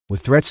With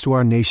threats to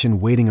our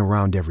nation waiting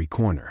around every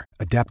corner,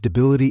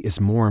 adaptability is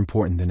more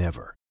important than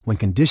ever. When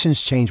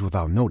conditions change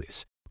without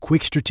notice,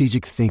 quick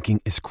strategic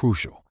thinking is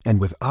crucial.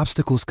 And with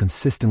obstacles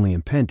consistently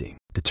impending,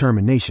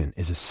 determination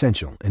is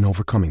essential in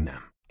overcoming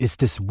them. It's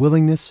this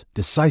willingness,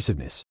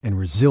 decisiveness, and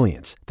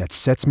resilience that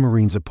sets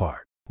Marines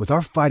apart. With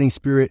our fighting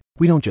spirit,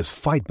 we don't just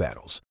fight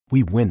battles,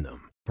 we win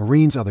them.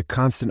 Marines are the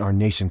constant our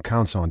nation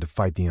counts on to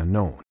fight the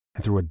unknown.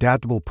 And through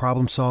adaptable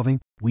problem solving,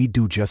 we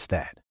do just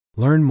that.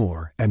 Learn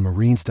more at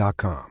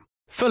marines.com.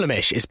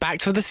 Fulhamish is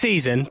backed for the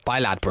season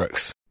by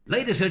Ladbrokes.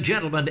 Ladies and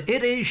gentlemen,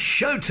 it is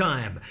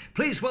showtime.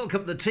 Please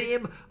welcome the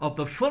team of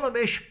the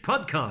Fulhamish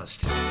podcast.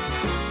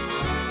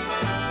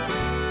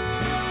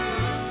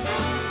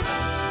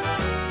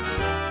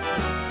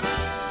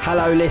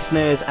 Hello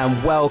listeners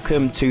and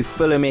welcome to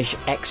Fulhamish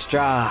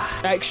Extra.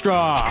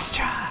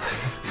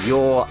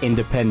 Your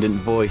independent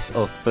voice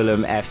of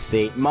Fulham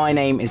FC. My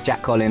name is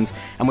Jack Collins,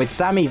 and with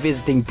Sammy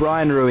visiting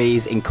Brian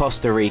Ruiz in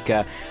Costa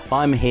Rica,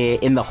 I'm here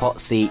in the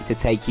hot seat to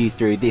take you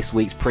through this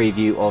week's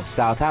preview of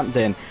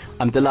Southampton.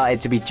 I'm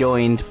delighted to be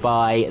joined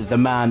by the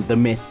man, the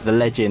myth, the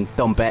legend,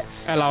 Dom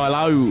Betts.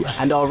 Hello.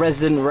 And our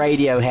resident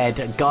radio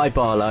head, Guy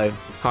Barlow.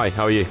 Hi,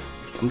 how are you?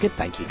 I'm good,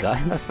 thank you,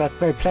 Guy. That's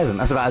very pleasant.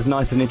 That's about as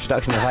nice an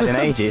introduction I've had in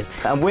ages.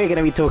 And we're going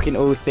to be talking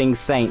all things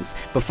Saints.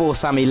 Before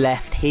Sammy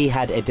left, he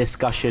had a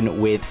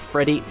discussion with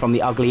Freddie from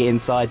The Ugly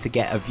Inside to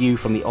get a view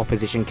from the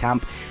opposition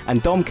camp.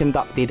 And Dom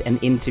conducted an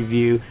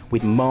interview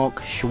with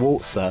Mark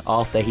Schwarzer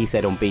after he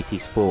said on BT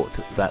Sport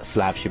that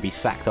Slav should be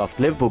sacked after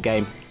the Liverpool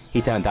game.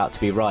 He turned out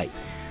to be right.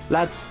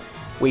 Lads,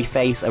 we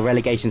face a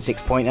relegation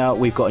six-pointer.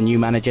 We've got a new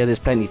manager. There's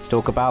plenty to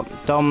talk about.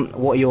 Dom,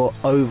 what are your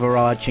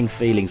overarching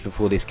feelings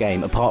before this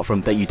game, apart from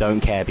that you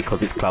don't care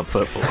because it's club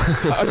football?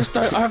 I just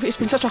don't. It's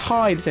been such a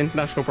high, this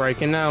international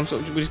break, and now I'm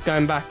sort of just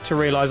going back to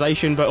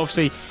realisation. But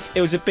obviously,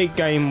 it was a big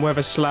game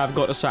whether Slav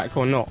got the sack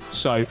or not.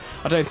 So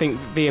I don't think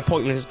the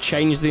appointment has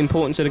changed the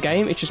importance of the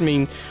game. It just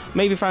means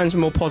maybe fans are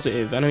more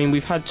positive. And I mean,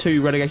 we've had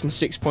 2 relegation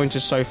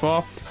six-pointers so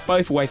far,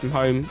 both away from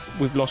home.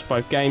 We've lost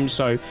both games,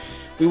 so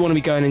we want to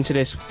be going into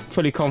this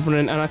fully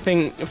confident, and I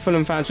think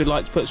Fulham fans would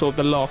like to put sort of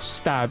the last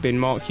stab in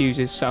Mark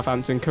Hughes'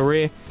 Southampton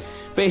career.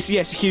 But it's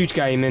a huge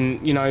game,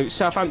 and you know,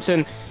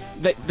 Southampton,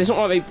 it's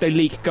not like they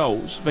leak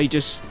goals. They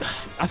just,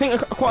 I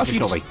think quite a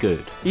few. It's not very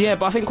good. Yeah,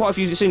 but I think quite a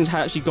few decisions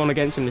have actually gone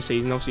against him this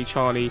season. Obviously,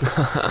 Charlie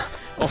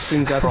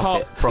Austin's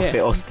Prophet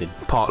Austin,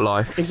 part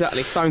life.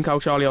 Exactly, Stone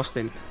Cold Charlie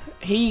Austin.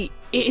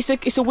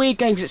 It's a weird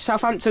game because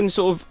Southampton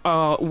sort of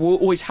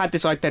always had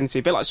this identity,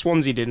 a bit like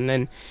Swansea did, and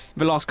then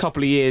the last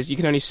couple of years you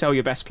can only sell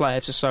your best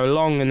players for so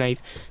long, and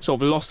they've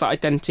sort of lost that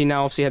identity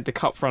now. Obviously had the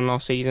cup run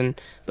last season,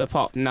 but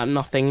apart from that,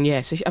 nothing. And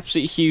it's an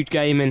absolutely huge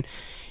game, and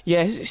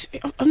it's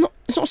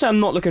not saying I'm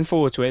not looking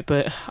forward to it,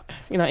 but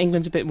you know,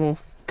 England's a bit more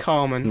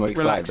calm and more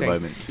relaxing at the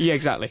moment. Yeah,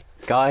 exactly.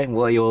 Guy,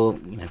 what are your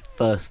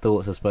first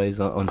thoughts, I suppose,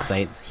 on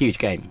Saints? Huge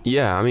game.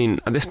 Yeah, I mean,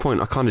 at this point,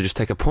 I kind of just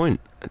take a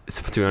point,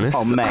 to be honest.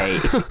 Oh,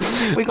 mate.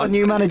 We got a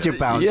new manager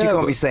bounce. You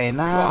can't be saying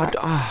that.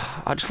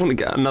 I just want to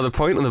get another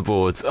point on the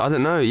board. I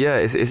don't know. Yeah,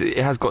 it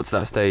has got to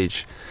that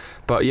stage.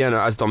 But yeah,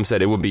 no, as Dom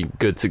said, it would be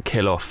good to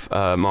kill off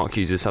Mark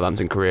Hughes'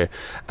 Southampton career.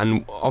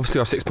 And obviously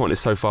our 6-pointers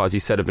so far, as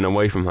you said, have been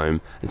away from home.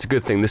 It's a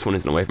good thing this one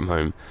isn't away from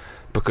home,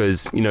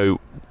 because, you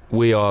know,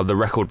 we are the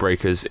record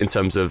breakers in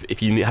terms of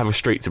if you have a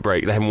streak to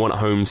break. They haven't won at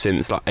home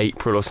since like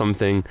April or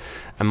something,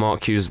 and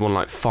Mark Hughes has won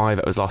like 5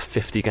 out of his last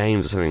 50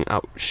 games or something.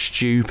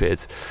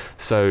 Stupid.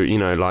 So, you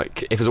know,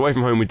 like if it's away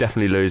from home, we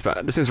definitely lose.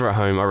 But since we're at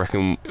home, I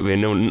reckon it'll be a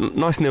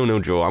nice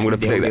 0-0 draw. I'm going to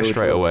predict that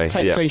straight away.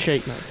 Take clean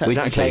sheet, mate. Would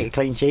you take a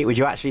clean sheet? Would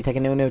you actually take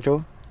a 0-0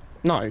 draw?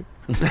 No.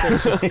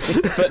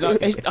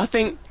 But I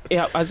think,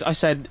 as I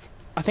said,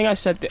 I've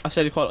said it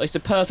quite a lot. It's the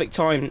perfect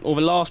time, or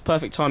the last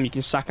perfect time you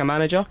can sack a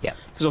manager. Yeah.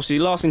 Because obviously,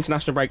 the last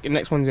international break, the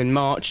next one's in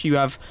March. You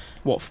have,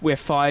 we have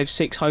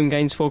 5-6 home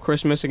games before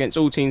Christmas against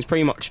all teams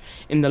pretty much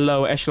in the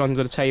lower echelons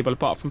of the table,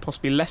 apart from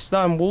possibly Leicester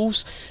and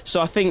Wolves.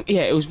 So I think,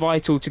 it was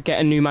vital to get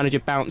a new manager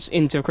bounce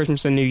into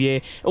Christmas and New Year.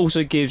 It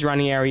also gives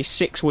Ranieri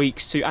 6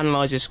 weeks to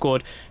analyse his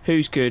squad,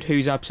 who's good,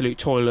 who's absolute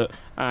toilet,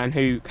 and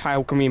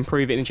how can we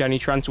improve it in the January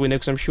transfer window,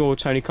 because I'm sure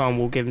Tony Khan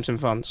will give him some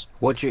funds.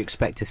 What do you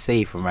expect to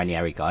see from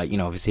Ranieri, Guy? You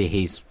know, obviously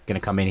he's going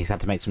to come in, he's had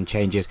to make some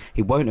changes.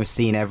 He won't have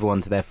seen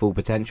everyone to their full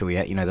potential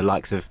yet. You know, the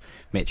likes of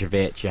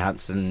Mitrovic,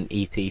 Johansson,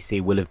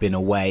 etc. will have been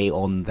away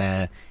on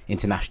their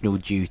international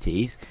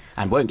duties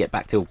and won't get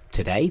back till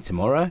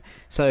tomorrow.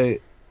 So,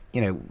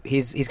 you know,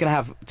 he's going to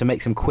have to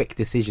make some quick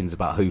decisions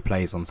about who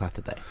plays on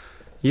Saturday.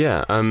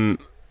 Yeah,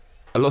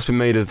 a lot's been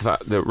made of the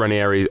fact that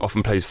Ranieri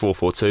often plays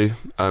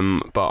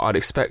 4-4-2, but I'd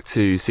expect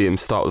to see him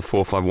start with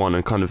 4-5-1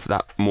 and kind of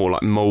that more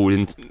like mould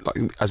in,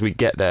 like, as we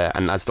get there.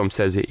 And as Dom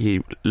says,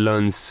 he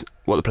learns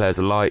what the players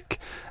are like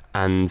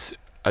and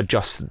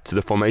adjusts to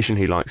the formation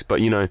he likes. But,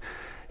 you know,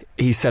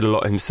 he's said a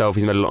lot himself.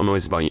 He's made a lot of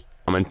noise about,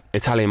 I'm an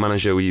Italian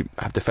manager, we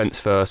have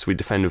defence first, we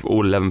defend with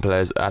all 11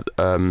 players.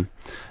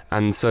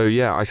 And so,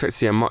 yeah, I expect to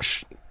see a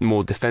much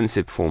more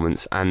defensive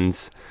performance,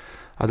 and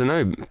I don't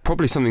know,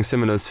 probably something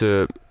similar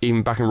to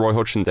even back in Roy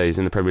Hodgson days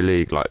in the Premier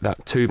League, like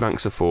that 2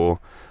 banks of 4.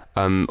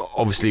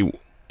 Obviously,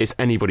 it's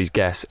anybody's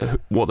guess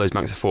what those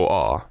Maxi 4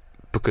 are,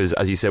 because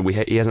as you said,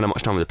 he hasn't had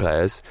much time with the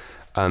players.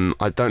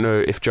 I don't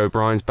know if Joe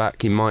Bryan's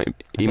back. He might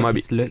be.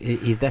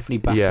 He's definitely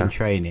back in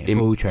training,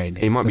 full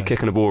training. He might be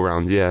kicking the ball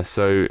around. Yeah,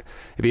 so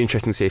it'd be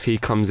interesting to see if he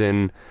comes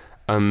in.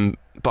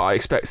 But I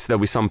expect there'll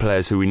be some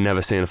players who we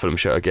never see in a Fulham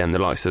shirt again. The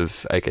likes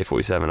of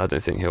AK-47. I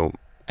don't think he'll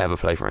ever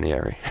play for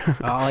Ranieri.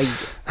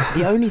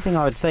 The only thing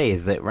I would say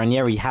is that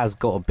Ranieri has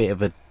got a bit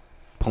of a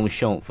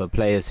penchant for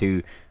players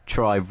who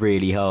try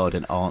really hard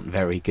and aren't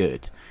very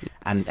good,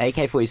 and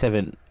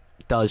AK-47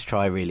 does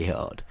try really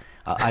hard.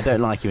 I don't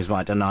like him as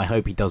much, and I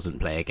hope he doesn't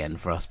play again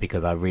for us,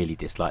 because I really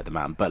dislike the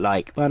man. But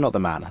not the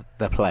man,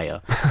 the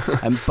player.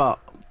 But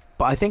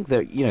I think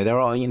that there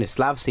are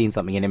Slav's seen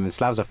something in him, and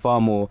Slav's a far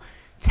more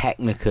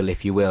technical,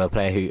 if you will,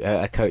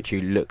 a coach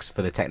who looks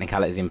for the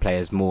technicalities in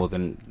players more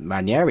than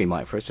Ranieri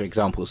might, for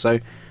example. So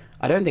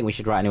I don't think we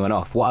should write anyone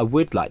off. What I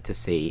would like to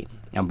see,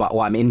 but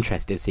what I'm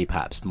interested to see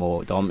perhaps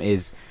more, Dom,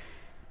 is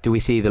do we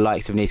see the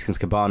likes of Neeskens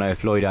Cabano,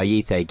 Floyd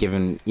Ayite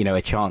given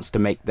a chance to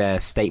make their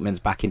statements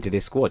back into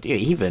this squad?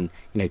 Even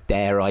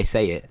dare I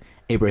say it,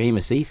 Ibrahima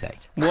Cisse.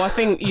 Well, I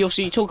think you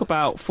talk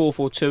about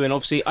 4-4-2, and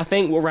obviously I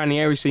think what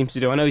Ranieri seems to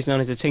do, I know he's known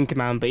as a tinker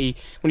man, but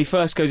when he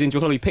first goes into a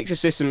club, he picks a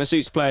system that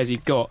suits the players he's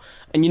got,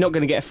 and you're not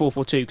going to get a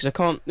 4-4-2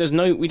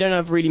 because we don't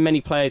have really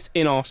many players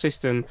in our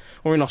system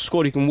or in our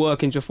squad who can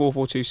work into a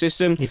 4-4-2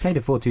 system. He played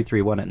a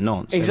 4-2-3-1 at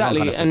Nantes.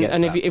 Exactly,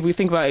 and if we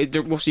think about it,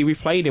 obviously we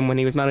played him when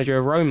he was manager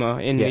of Roma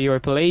in the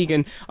Europa League,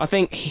 and I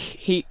think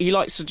he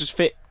likes to just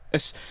fit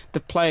the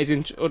players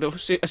or the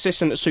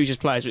system that suits his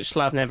players, which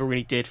Slav never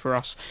really did for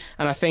us.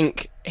 And I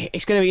think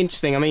it's going to be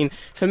interesting. I mean,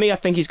 for me, I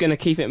think he's going to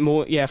keep it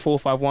more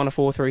 4-5-1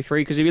 or 4-3-3,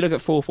 because if you look at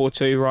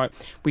 4-4-2, right,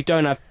 we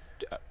don't have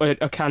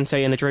a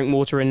Kante and a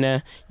Drinkwater in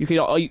there. You could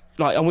I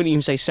wouldn't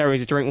even say Seri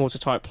is a Drinkwater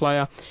type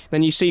player.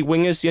 Then you see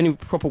wingers. The only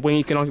proper winger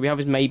you can arguably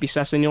have is maybe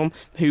Sessegnon,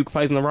 who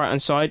plays on the right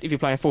hand side. If you're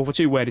playing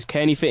 4-4-2, where does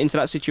Kearney fit into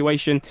that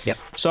situation? Yep.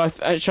 So I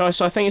think it's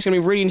going to be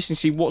really interesting to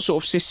see what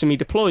sort of system he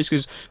deploys,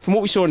 because from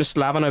what we saw in the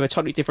Slav, I know they're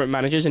totally different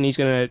managers, and he's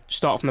going to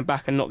start from the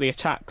back and not the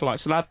attack like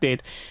Slav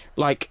did.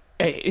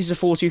 Is a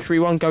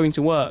 4-2-3-1 going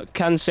to work?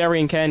 Can Seri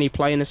and Kearney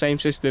play in the same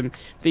system?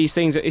 These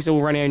things is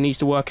all Ranieri needs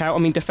to work out. I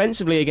mean,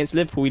 defensively against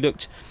Liverpool,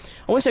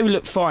 I wouldn't say we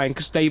looked fine,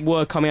 because they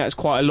were coming at us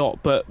quite a lot,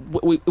 but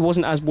it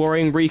wasn't as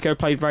worrying. Rico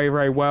played very,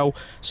 very well,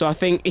 so I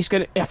think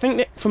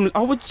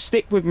I would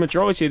stick with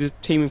majority of the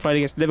team who played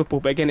against Liverpool.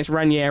 But again, it's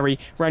Ranieri.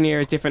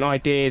 Ranieri has different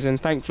ideas, and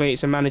thankfully,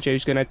 it's a manager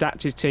who's going to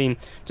adapt his team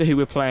to who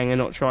we're playing and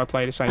not try to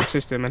play the same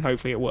system. And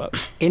hopefully, it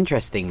works.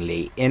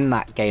 Interestingly, in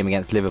that game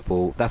against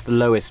Liverpool, that's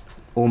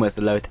almost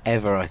the lowest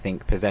ever, I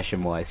think,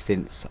 possession-wise,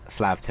 since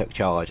Slav took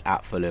charge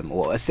at Fulham,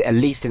 or at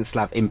least since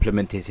Slav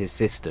implemented his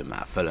system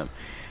at Fulham.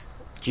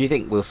 Do you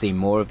think we'll see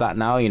more of that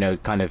now?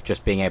 Kind of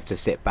just being able to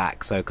sit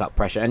back, soak up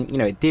pressure, and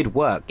it did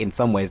work in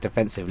some ways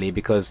defensively,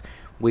 because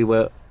we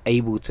were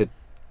able to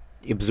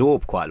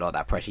absorb quite a lot of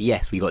that pressure.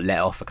 Yes, we got let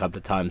off a couple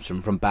of times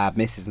from bad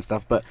misses and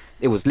stuff, but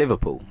it was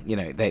Liverpool.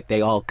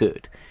 They are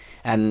good,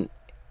 and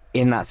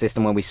in that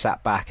system, when we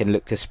sat back and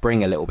looked to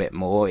spring a little bit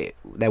more,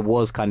 there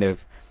was kind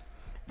of.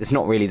 It's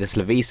not really the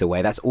Slavisa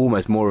way. That's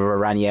almost more of a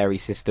Ranieri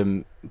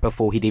system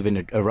before he'd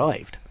even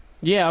arrived.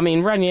 Yeah, I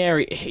mean,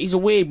 Ranieri, he's a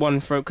weird one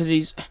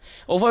because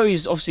although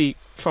he's obviously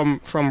from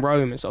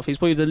Rome and stuff, he's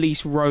probably the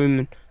least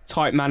Rome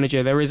type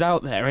manager there is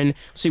out there. And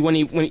see, when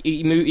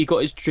he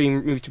got his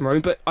dream moved to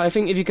Rome, but I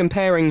think if you're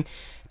comparing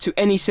to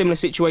any similar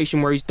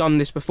situation where he's done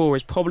this before,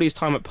 is probably his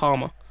time at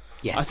Parma.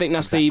 Yes, I think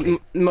that's exactly.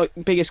 the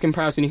biggest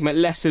comparison you can make.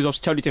 Leicester's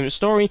obviously a totally different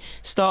story.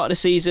 Start of the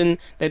season,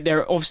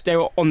 they're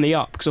on the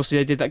up, because obviously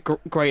they did that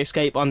great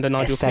escape under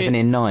Nigel Pearson. 7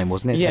 in 9,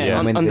 wasn't it? Yeah,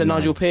 under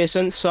Nigel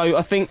Pearson. So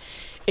I think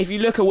if you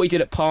look at what he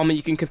did at Parma,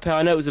 you can compare.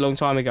 I know it was a long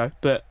time ago,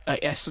 but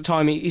yes, the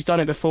time he's done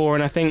it before,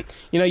 and I think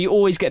you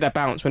always get that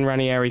bounce when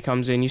Ranieri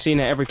comes in. You've seen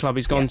it at every club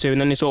he's gone to, and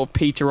then they sort of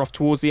peter off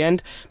towards the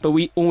end. But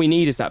all we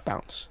need is that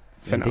bounce.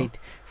 Indeed.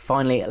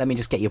 Finally, let me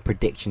just get your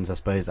predictions. I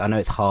suppose I know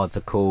it's hard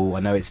to call. I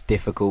know it's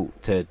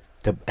difficult to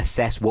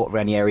assess what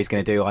Ranieri's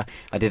going to do. I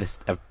did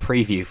a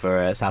preview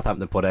for a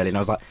Southampton pod earlier, and I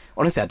was like,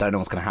 honestly, I don't know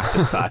what's going to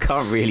happen, so I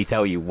can't really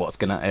tell you who's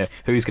going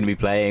to be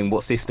playing,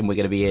 what system we're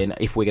going to be in,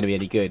 if we're going to be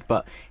any good.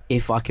 But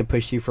if I could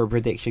push you for a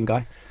prediction,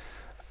 Guy?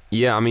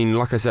 Yeah, I mean,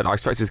 like I said, I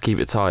expect us to keep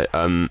it tight,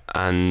 and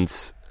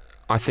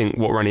I think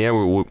what Ranieri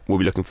will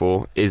be looking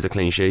for is a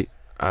clean sheet,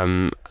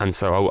 and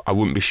so I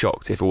wouldn't be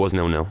shocked if it was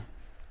 0-0.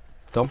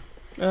 Dom?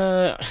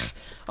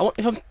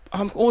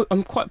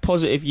 I'm quite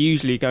positive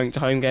usually going to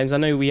home games. I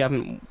know we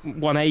haven't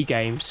won a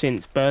game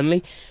since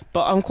Burnley,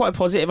 but I'm quite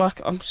positive. I'm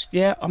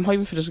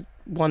hoping for just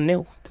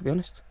 1-0, to be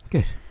honest.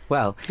 Good.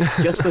 Well,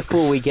 just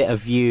before we get a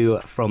view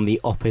from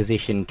the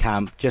opposition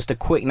camp, just a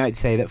quick note to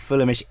say that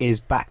Fulhamish is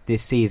backed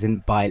this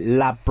season by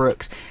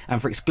Ladbrokes,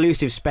 and for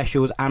exclusive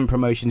specials and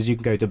promotions you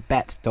can go to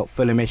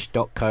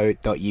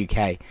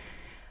bet.fulhamish.co.uk.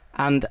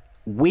 And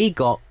we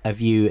got a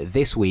view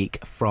this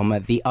week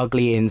from The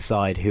Ugly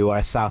Inside, who are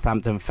a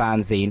Southampton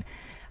fanzine.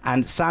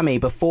 And Sammy,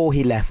 before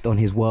he left on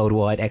his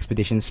worldwide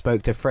expedition,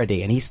 spoke to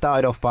Freddie, and he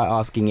started off by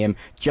asking him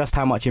just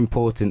how much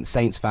importance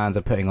Saints fans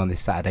are putting on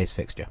this Saturday's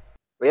fixture.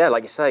 But yeah,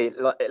 like you say,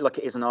 like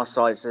it is on our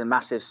side, it's a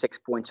massive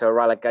 6-pointer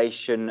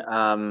relegation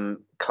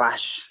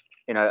clash.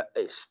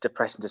 It's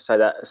depressing to say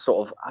that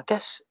sort of, I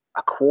guess,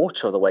 a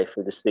quarter of the way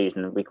through the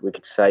season, we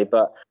could say.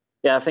 But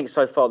yeah, I think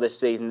so far this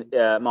season,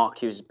 Mark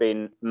Hughes has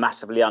been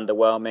massively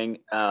underwhelming.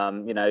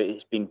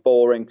 It's been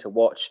boring to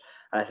watch.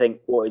 And I think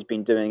what he's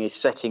been doing is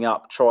setting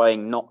up,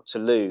 trying not to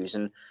lose.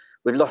 And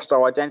we've lost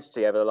our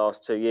identity over the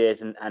last 2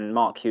 years. And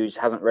Mark Hughes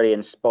hasn't really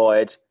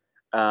inspired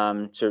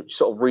to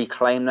sort of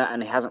reclaim that.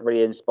 And he hasn't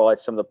really inspired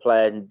some of the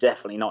players, and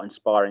definitely not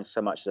inspiring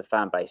so much of the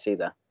fan base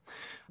either.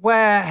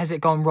 Where has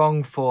it gone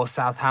wrong for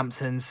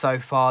Southampton so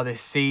far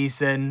this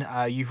season?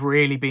 You've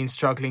really been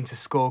struggling to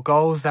score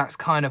goals. That's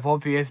kind of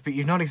obvious, but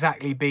you've not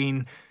exactly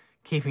been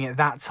keeping it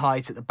that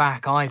tight at the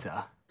back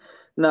either.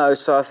 No,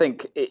 so I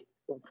think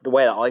the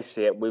way that I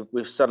see it,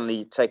 we've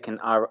suddenly taken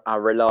our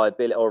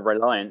reliability, or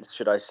reliance,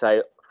 should I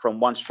say,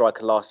 from one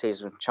striker last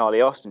season,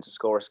 Charlie Austin, to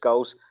score us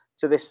goals,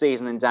 to this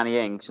season in Danny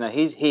Ings.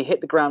 He hit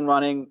the ground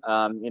running,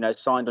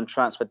 signed on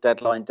transfer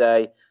deadline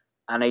day,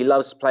 and he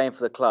loves playing for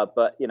the club.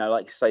 But,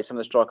 like you say, some of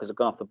the strikers have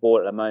gone off the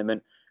board at the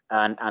moment.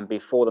 And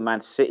before the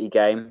Man City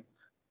game,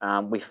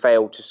 we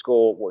failed to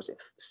score,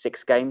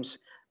 6 games?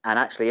 And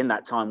actually in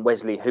that time,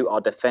 Wesley Hoot,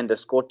 our defender,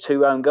 scored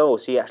 2 own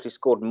goals. He actually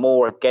scored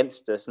more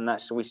against us than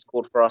actually we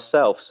scored for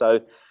ourselves.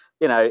 So,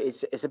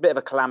 it's a bit of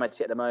a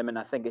calamity at the moment.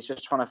 I think it's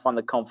just trying to find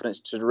the confidence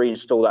to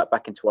reinstall that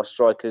back into our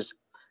strikers.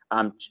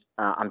 I'm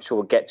sure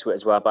we'll get to it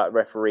as well about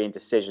refereeing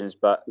decisions,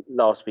 but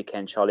last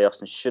weekend Charlie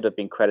Austin should have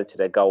been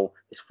credited a goal,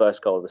 his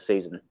first goal of the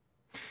season.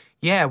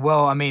 Yeah,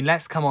 well, I mean,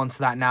 let's come on to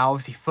that now.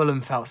 Obviously,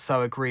 Fulham felt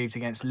so aggrieved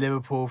against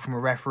Liverpool from a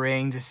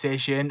refereeing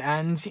decision,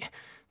 and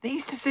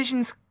these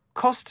decisions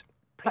cost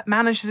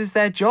managers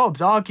their jobs.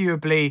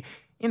 Arguably,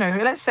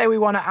 let's say we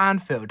won at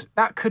Anfield.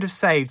 That could have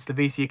saved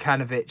Slavisa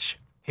Jokanovic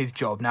his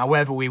job. Now,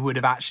 whether we would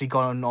have actually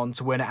gone on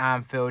to win at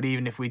Anfield,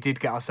 even if we did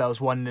get ourselves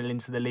 1-0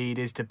 into the lead,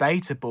 is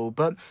debatable.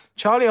 But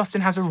Charlie Austin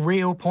has a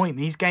real point.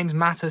 These games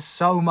matter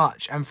so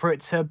much, and for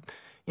it to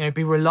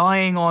be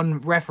relying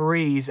on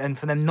referees and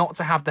for them not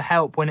to have the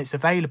help when it's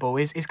available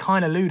is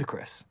kind of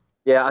ludicrous.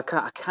 Yeah,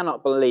 I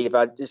cannot believe,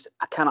 I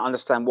cannot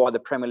understand why the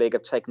Premier League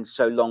have taken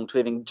so long to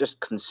even just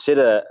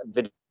consider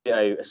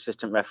video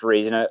assistant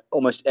referees.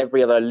 Almost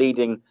every other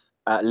leading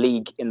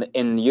league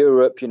in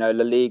Europe, La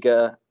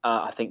Liga,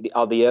 I think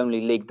are the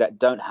only league that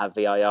don't have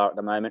VAR at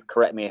the moment.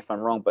 Correct me if I'm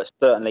wrong, but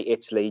certainly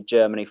Italy,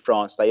 Germany,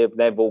 France,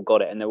 they've all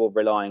got it, and they're all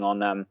relying on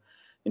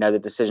the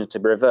decisions to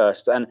be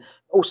reversed. And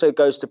also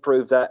goes to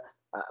prove that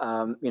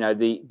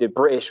the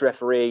British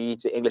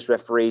referees, the English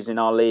referees in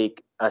our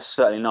league are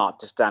certainly not up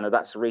to standard.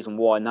 That's the reason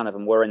why none of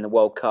them were in the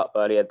World Cup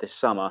earlier this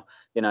summer.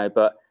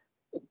 But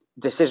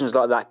decisions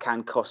like that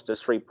can cost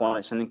us 3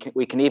 points. And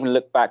we can even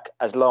look back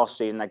as last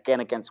season, again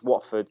against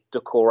Watford,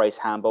 Doucouré's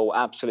handball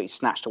absolutely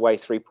snatched away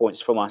 3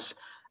 points from us.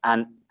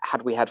 And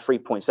had we had 3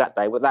 points that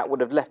day, well, that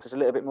would have left us a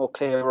little bit more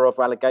clearer of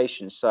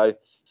relegation. So,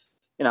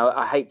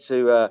 I hate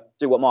to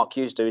do what Mark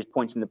Hughes do, is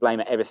pointing the blame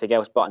at everything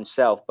else but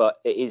himself. But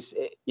it is,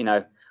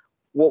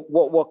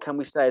 what can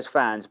we say as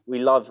fans? We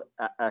love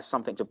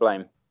something to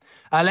blame.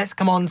 Let's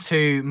come on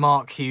to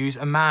Mark Hughes,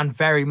 a man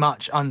very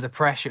much under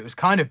pressure. It was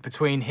kind of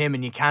between him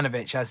and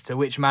Jokanovic as to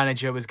which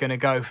manager was going to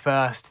go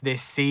first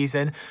this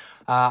season.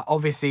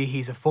 Obviously,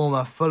 he's a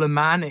former Fulham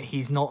man.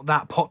 He's not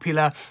that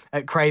popular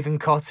at Craven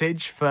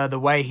Cottage for the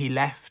way he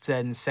left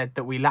and said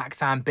that we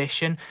lacked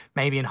ambition.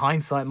 Maybe in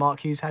hindsight,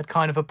 Mark Hughes had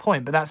kind of a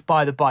point, but that's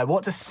by the by.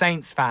 What do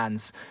Saints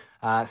fans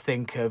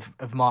think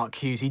of Mark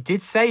Hughes? He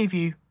did save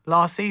you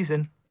last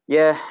season.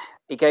 Yeah,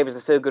 he gave us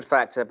the feel-good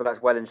factor, but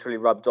that's well and truly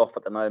rubbed off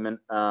at the moment.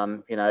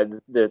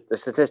 The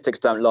statistics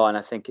don't lie, and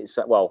I think it's,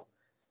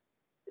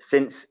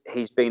 since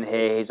he's been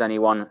here, he's only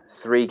won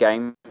 3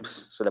 games.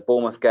 So the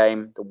Bournemouth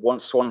game, the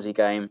Swansea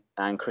game,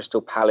 and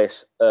Crystal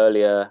Palace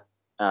earlier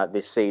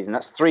this season.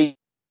 That's 3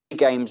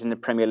 games in the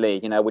Premier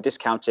League. We're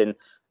discounting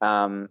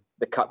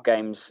the cup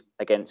games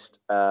against,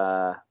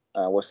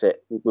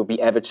 will be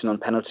Everton on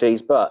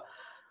penalties, but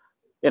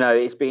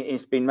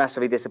it's been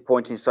massively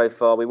disappointing so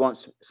far. We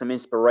want some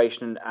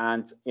inspiration,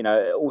 and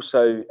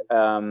also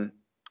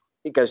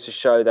it goes to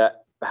show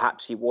that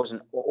perhaps he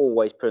wasn't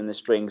always pulling the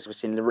strings. We've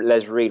seen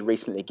Les Reed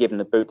recently given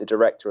the boot, the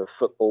director of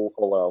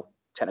football,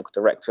 technical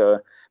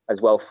director as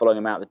well, following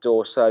him out the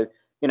door. So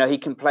he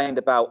complained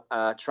about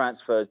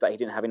transfers, that he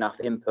didn't have enough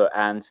input,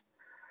 and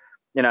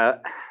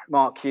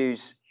Mark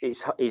Hughes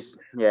is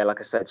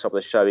like I said, top of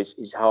the show,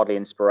 is hardly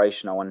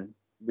inspirational, and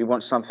we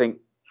want something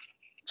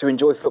to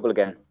enjoy football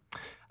again.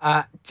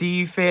 Do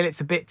you feel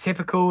it's a bit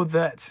typical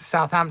that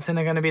Southampton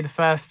are going to be the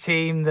first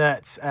team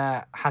that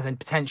has a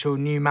potential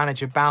new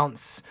manager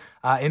bounce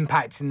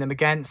impacting them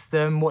against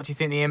them? What do you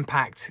think the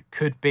impact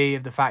could be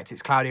of the fact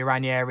it's Claudio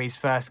Ranieri's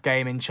first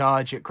game in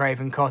charge at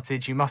Craven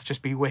Cottage? You must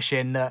just be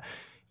wishing that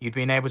you'd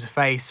been able to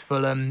face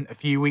Fulham a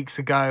few weeks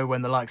ago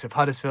when the likes of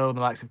Huddersfield and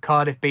the likes of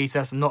Cardiff beat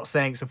us. I'm not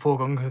saying it's a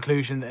foregone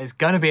conclusion that there's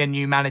going to be a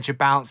new manager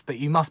bounce, but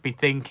you must be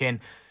thinking,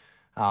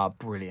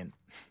 brilliant.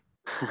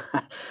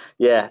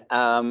 Yeah.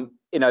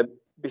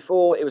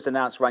 before it was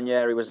announced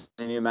Ranieri was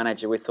the new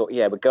manager, we thought,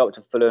 yeah, we'd go up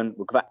to Fulham,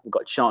 we've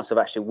got a chance of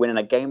actually winning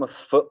a game of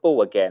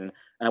football again.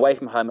 And away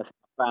from home,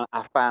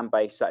 our fan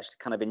base actually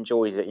kind of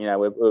enjoys it. You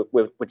know,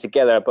 we're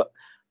together, but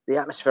the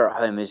atmosphere at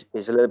home is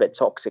a little bit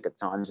toxic at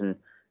times, and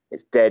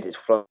it's dead, it's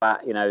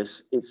flat, you know,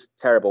 it's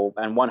terrible.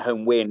 And one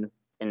home win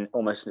in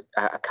almost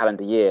a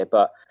calendar year.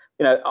 But,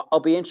 you know, I'll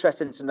be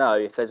interested to know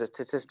if there's a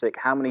statistic,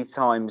 how many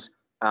times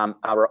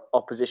our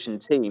opposition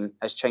team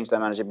has changed their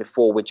manager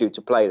before we're due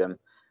to play them.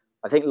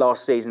 I think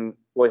last season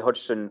Roy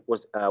Hodgson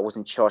was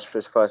in charge for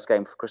his first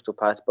game for Crystal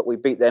Palace, but we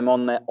beat them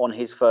on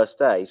his first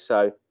day.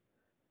 So,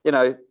 you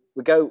know,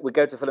 we go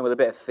to Fulham with a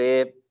bit of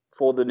fear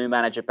for the new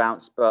manager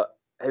bounce, but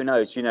who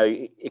knows? You know,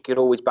 it could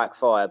always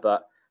backfire.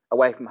 But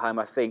away from home,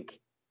 I think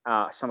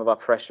some of our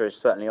pressure is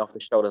certainly off the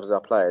shoulders of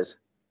our players.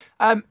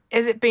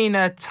 Has it been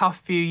a tough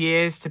few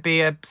years to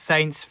be a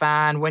Saints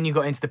fan? When you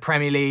got into the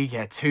Premier League, you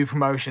had 2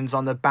 promotions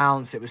on the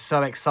bounce. It was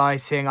so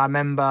exciting. I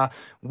remember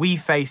we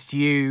faced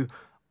you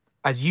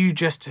as you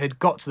just had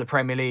got to the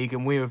Premier League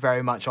and we were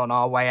very much on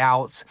our way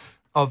out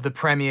of the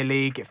Premier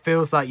League. It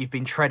feels like you've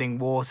been treading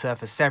water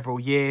for several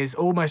years.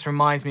 Almost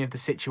reminds me of the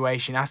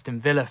situation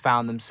Aston Villa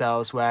found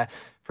themselves where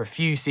for a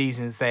few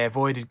seasons they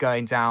avoided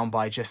going down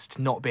by just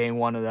not being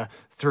one of the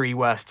 3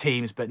 worst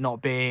teams, but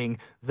not being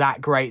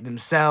that great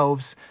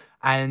themselves.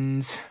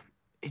 And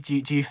do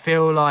you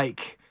feel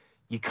like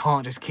you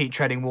can't just keep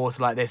treading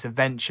water like this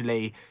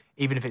eventually,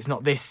 even if it's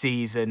not this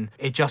season,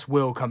 it just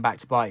will come back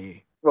to bite you?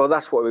 Well,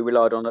 that's what we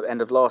relied on at the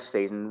end of last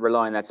season,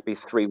 relying there to be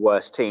 3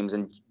 worst teams,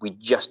 and we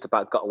just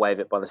about got away with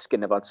it by the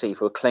skin of our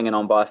teeth. We're clinging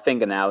on by our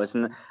fingernails,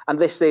 and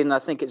this season I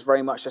think it's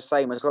very much the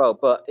same as well.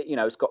 But you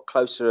know, it's got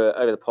closer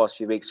over the past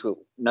few weeks.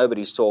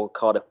 Nobody saw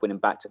Cardiff winning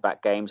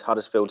back-to-back games.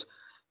 Huddersfield,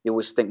 you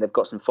always think they've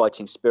got some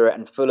fighting spirit,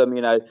 and Fulham,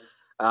 you know,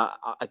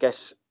 I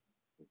guess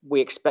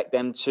we expect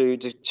them to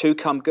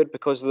come good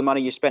because of the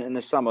money you spent in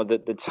the summer, the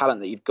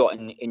talent that you've got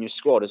in your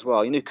squad as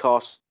well.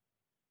 Newcastle,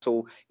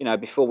 you know,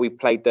 before we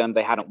played them,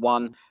 they hadn't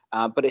won.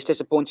 But it's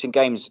disappointing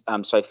games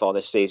so far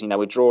this season. You know,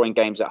 we're drawing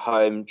games at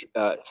home,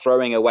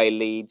 throwing away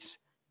leads.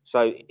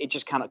 So it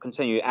just cannot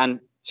continue. And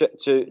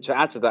to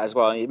add to that as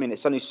well, I mean,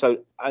 it's only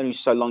so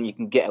long you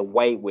can get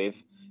away with,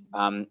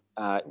 you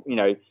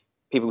know,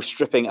 people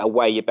stripping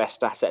away your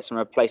best assets and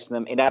replacing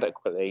them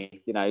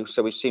inadequately. You know,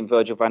 so we've seen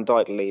Virgil van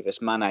Dijk leave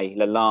us, Mane,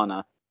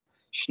 Lallana,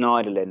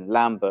 Schneiderlin,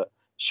 Lambert,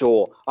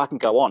 Shaw. I can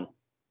go on.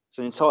 It's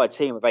an entire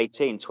team of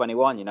 18,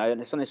 21, you know,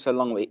 and it's only so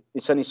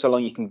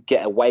long you can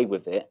get away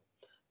with it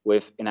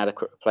with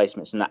inadequate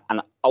replacements.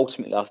 And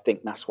ultimately, I think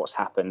that's what's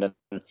happened.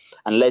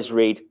 And Les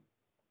Reed,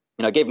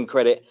 you know, give him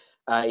credit.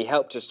 He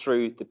helped us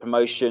through the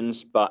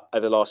promotions, but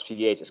over the last few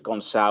years, it's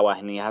gone sour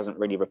and he hasn't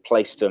really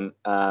replaced them,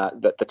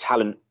 the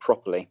talent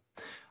properly.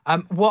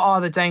 What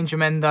are the danger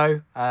men,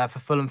 though, for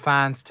Fulham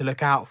fans to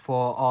look out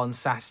for on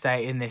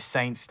Saturday in this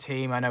Saints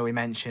team? I know we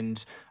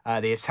mentioned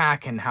the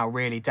attack and how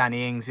really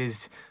Danny Ings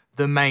is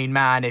the main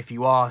man if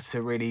you are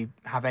to really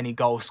have any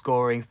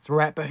goal-scoring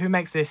threat. But who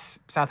makes this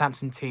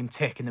Southampton team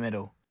tick in the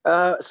middle?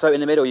 So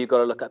in the middle, you've got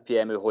to look at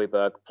Pierre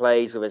Højbjerg,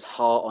 plays with his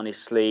heart on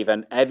his sleeve,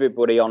 and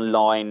everybody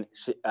online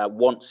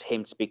wants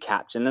him to be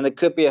captain. And there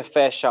could be a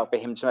fair shout for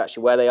him to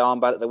actually wear the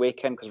armband at the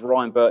weekend because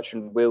Ryan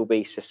Bertrand will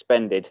be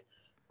suspended.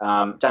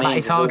 Danny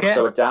Ings is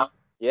also down.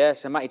 Yeah,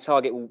 so Matty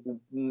Targett will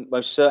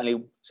most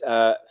certainly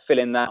fill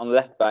in that on the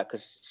left back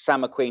because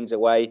Sam McQueen's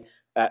away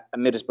at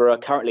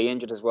Middlesbrough, currently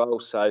injured as well.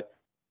 So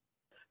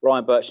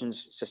Ryan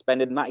Bertrand's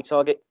suspended. Matty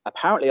Targett,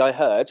 apparently I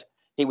heard,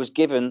 he was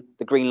given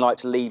the green light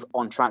to leave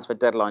on transfer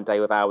deadline day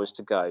with hours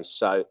to go.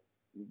 So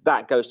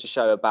that goes to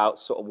show about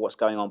sort of what's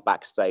going on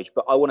backstage.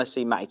 But I want to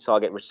see Matty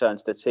Targett return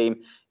to the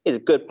team. He's a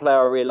good player.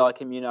 I really like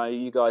him. You know,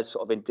 you guys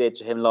sort of endeared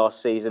to him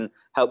last season,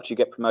 helped you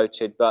get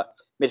promoted. But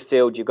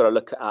midfield, you've got to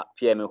look at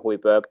Pierre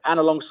Højbjerg. And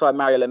alongside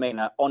Mario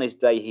Lemina, on his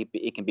day,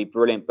 he can be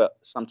brilliant, but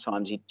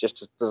sometimes he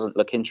just doesn't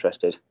look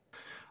interested.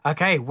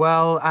 Okay,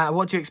 well,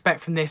 what do you expect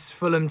from this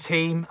Fulham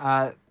team?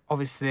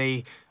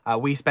 Obviously,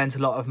 we spent a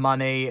lot of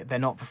money. They're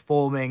not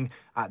performing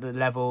at the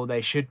level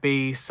they should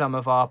be, some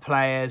of our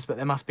players, but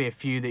there must be a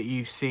few that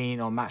you've seen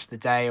on Match the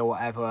Day or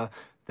whatever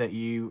that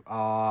you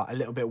are a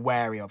little bit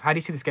wary of. How do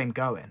you see this game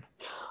going?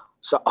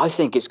 So I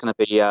think it's going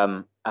to be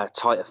a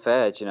tight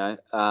affair, you know.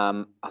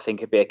 I think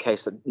it'd be a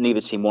case that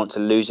neither team want to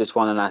lose this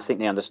one, and I think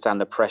they understand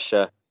the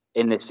pressure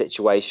in this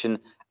situation.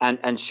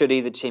 And should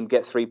either team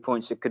get 3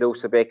 points, it could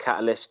also be a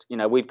catalyst. You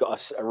know, we've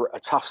got a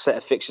tough set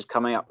of fixtures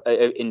coming up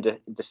in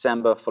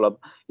December. We've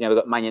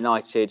got Man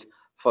United,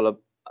 followed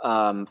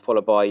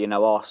by, you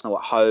know, Arsenal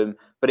at home.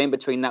 But in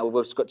between that, we've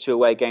also got 2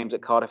 away games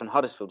at Cardiff and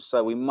Huddersfield.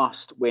 So we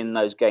must win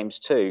those games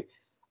too.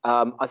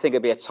 I think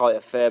it'll be a tight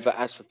affair. But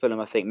as for Fulham,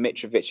 I think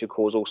Mitrovic will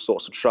cause all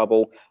sorts of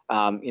trouble.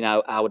 You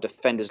know, our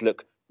defenders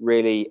look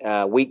really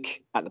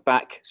weak at the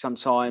back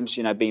sometimes,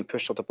 you know, being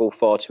pushed off the ball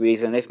far too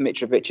easily. And if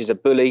Mitrovic is a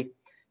bully,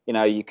 you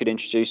know, you could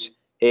introduce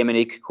him and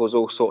he could cause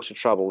all sorts of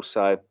trouble.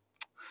 So,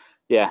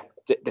 yeah,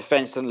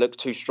 defence doesn't look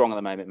too strong at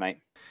the moment, mate.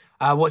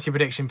 What's your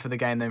prediction for the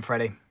game then,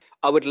 Freddie?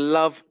 I would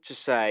love to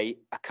say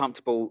a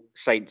comfortable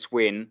Saints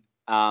win,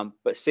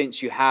 But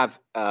since you have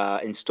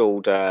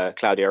installed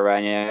Claudio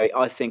Ranieri,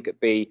 I think it'd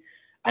be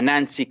an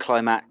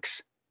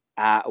anti-climax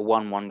at a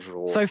 1-1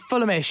 draw. So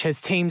Fulhamish has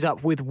teamed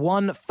up with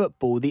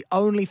OneFootball, the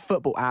only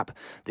football app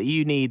that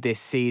you need this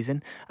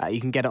season.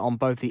 You can get it on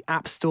both the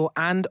App Store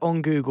and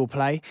on Google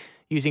Play.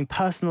 Using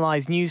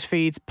personalised news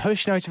feeds,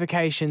 push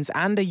notifications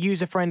and a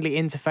user-friendly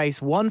interface,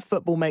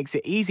 OneFootball makes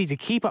it easy to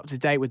keep up to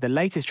date with the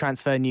latest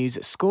transfer news,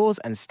 scores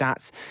and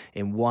stats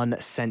in one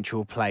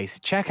central place.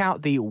 Check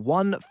out the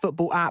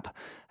OneFootball app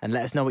and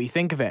let us know what you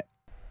think of it.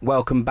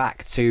 Welcome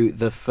back to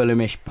the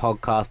Fulhamish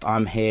podcast.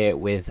 I'm here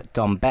with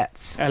Dom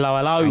Betts. Hello.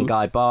 And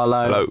Guy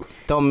Barlow. Hello.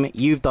 Dom,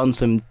 you've done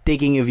some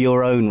digging of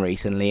your own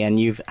recently and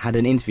you've had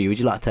an interview. Would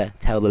you like to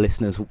tell the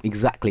listeners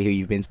exactly who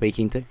you've been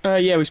speaking to?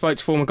 Yeah, we spoke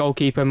to former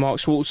goalkeeper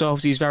Mark Schwarzer.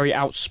 Obviously, he's very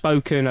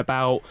outspoken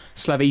about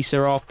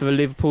Slavisa after the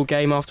Liverpool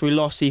game. After we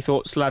lost, he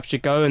thought Slav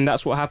should go, and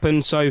that's what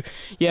happened. So,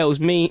 yeah, it was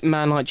me,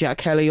 man like Jack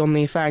Kelly on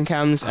the fan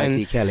cams.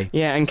 IT Kelly.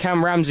 Yeah, and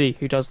Cam Ramsey,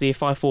 who does the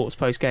 5 Thoughts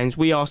post games.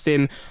 We asked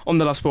him on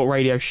the Love Sport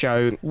radio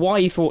show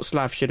why he thought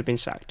Slav should have been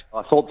sacked.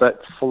 I thought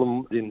that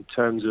Fulham, in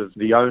terms of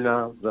the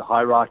owner, the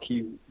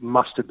hierarchy,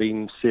 must have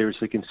been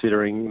seriously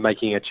considering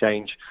making a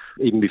change.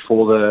 Even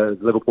before the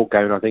Liverpool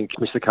game, I think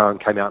Mr. Khan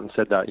came out and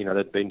said that,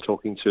 they'd been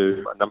talking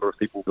to a number of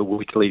people the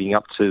week leading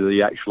up to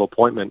the actual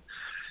appointment.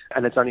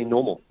 And it's only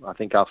normal, I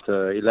think,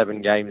 after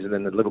 11 games and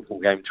then the Liverpool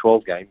game,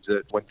 12 games,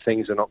 that when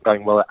things are not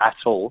going well at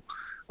all,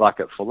 like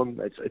at Fulham,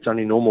 it's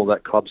only normal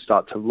that clubs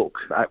start to look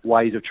at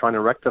ways of trying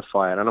to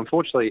rectify it. And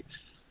unfortunately,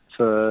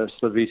 for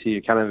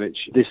Slavisa Jokanovic,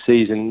 this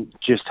season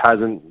just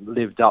hasn't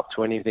lived up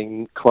to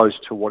anything close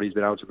to what he's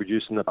been able to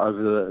produce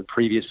over the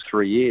previous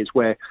 3 years,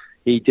 where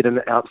he did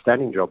an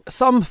outstanding job.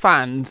 Some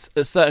fans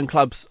at certain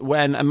clubs,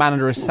 when a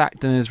manager is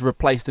sacked and is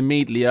replaced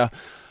immediately, are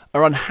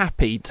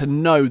unhappy to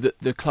know that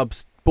the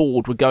club's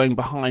board were going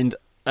behind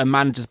a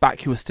manager's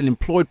back who was still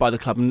employed by the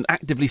club and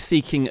actively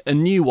seeking a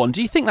new one.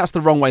 Do you think that's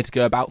the wrong way to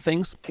go about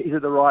things? Is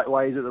it the right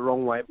way? Is it the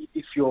wrong way?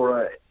 If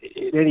you're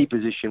in any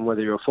position,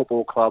 whether you're a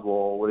football club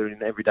or whether in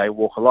an everyday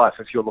walk of life,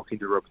 if you're looking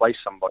to replace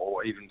somebody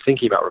or even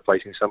thinking about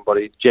replacing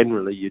somebody,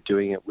 generally you're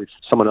doing it with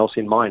someone else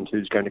in mind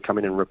who's going to come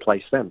in and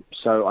replace them.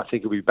 So I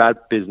think it would be bad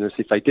business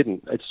if they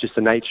didn't. It's just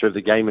the nature of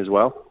the game as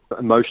well.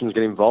 Emotions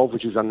get involved,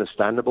 which is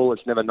understandable.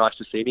 It's never nice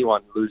to see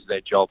anyone lose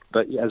their job.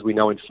 But as we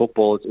know in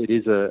football, it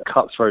is a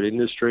cutthroat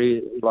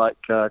industry. Like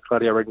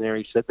Claudio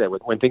Ranieri said there,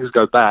 when things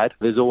go bad,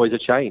 there's always a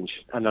change.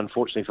 And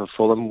unfortunately for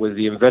Fulham, with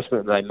the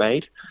investment that they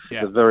made,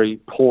 the very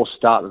poor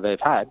start that they've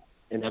had,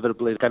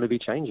 inevitably there's going to be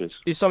changes.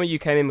 The summer you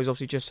came in was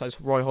obviously just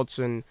as Roy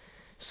Hodgson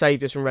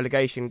saved us from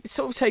relegation. It's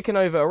sort of taken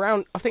over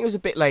around, I think it was a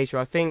bit later.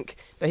 I think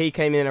that he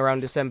came in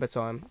around December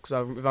time, because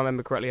if I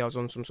remember correctly, I was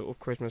on some sort of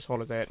Christmas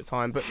holiday at the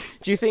time. But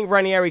do you think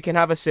Ranieri can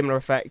have a similar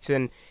effect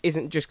and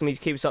isn't just going to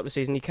keep us up the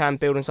season? He can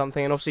build on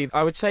something, and obviously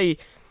I would say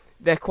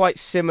they're quite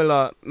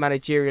similar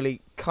managerially,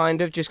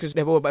 kind of, just because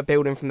they're all about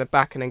building from the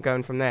back and then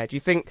going from there. Do you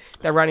think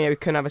that Ranieri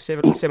can have a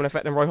similar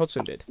effect than Roy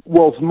Hodgson did?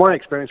 Well, from my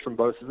experience from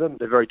both of them,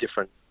 they're very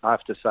different, I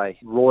have to say.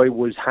 Roy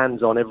was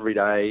hands-on every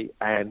day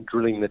and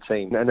drilling the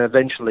team. And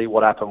eventually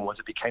what happened was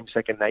it became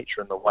second nature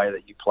in the way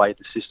that you played,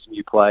 the system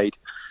you played.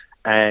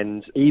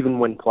 And even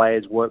when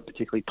players weren't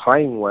particularly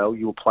playing well,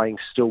 you were playing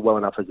still well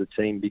enough as a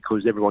team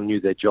because everyone knew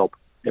their job.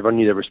 Everyone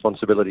knew their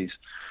responsibilities.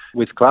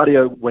 With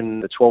Claudio,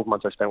 when the 12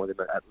 months I spent with him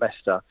at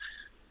Leicester,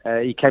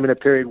 he came in a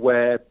period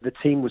where the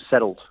team was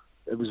settled.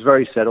 It was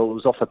very settled. It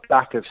was off the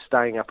back of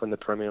staying up in the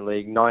Premier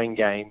League, 9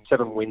 games,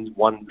 7 wins,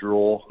 1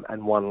 draw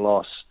and 1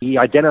 loss. He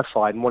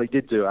identified, and what he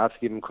did do, I have to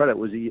give him credit,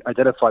 was he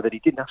identified that he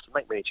didn't have to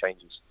make many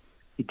changes.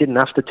 He didn't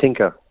have to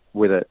tinker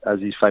with it, as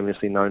he's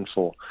famously known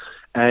for.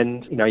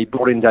 And, he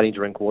brought in Danny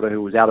Drinkwater,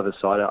 who was out of the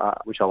side,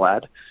 which I'll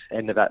add,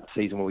 end of that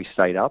season when we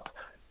stayed up.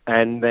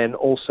 And then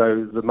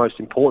also the most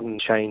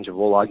important change of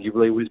all,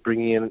 arguably, was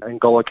bringing in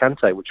N'Golo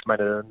Kante, which made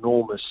an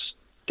enormous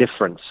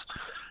difference.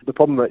 The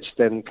problem that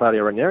then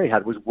Claudio Ranieri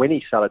had was when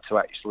he started to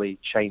actually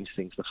change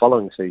things the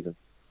following season.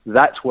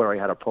 That's where he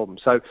had a problem.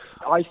 So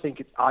I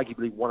think it's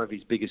arguably one of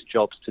his biggest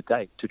jobs to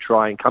date, to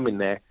try and come in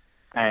there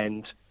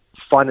and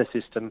find a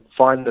system,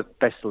 find the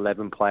best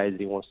 11 players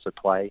he wants to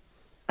play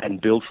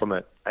and build from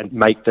it and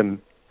make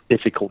them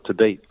difficult to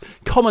beat.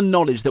 Common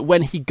knowledge that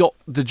when he got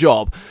the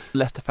job,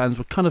 Leicester fans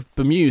were kind of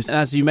bemused. And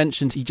as you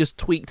mentioned, he just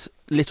tweaked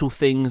little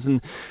things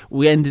and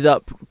we ended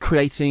up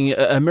creating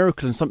a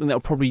miracle and something that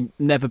will probably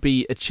never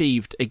be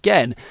achieved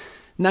again.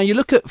 Now, you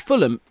look at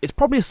Fulham, it's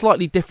probably a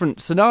slightly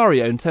different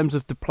scenario in terms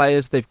of the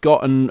players they've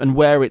got and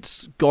where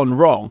it's gone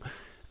wrong.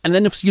 And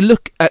then if you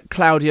look at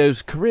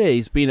Claudio's career,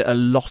 he's been at a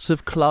lot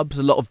of clubs,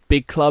 a lot of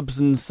big clubs,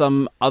 and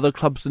some other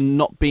clubs, and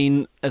not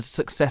been as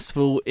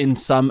successful in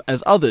some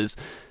as others.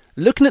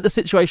 Looking at the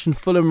situation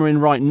Fulham are in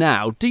right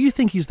now, do you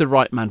think he's the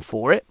right man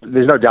for it?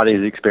 There's no doubting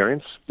his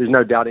experience. There's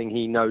no doubting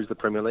he knows the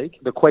Premier League.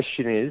 The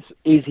question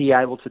is he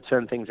able to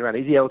turn things around?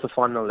 Is he able to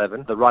find an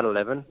 11, the right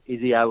 11?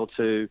 Is he able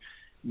to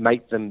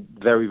make them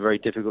very, very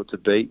difficult to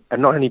beat.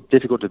 And not only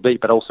difficult to beat,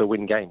 but also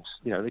win games.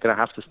 You know, they're going to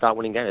have to start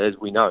winning games, as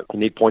we know. You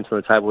need points on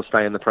the table to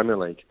stay in the Premier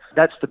League.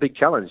 That's the big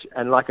challenge.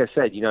 And like I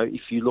said, you know,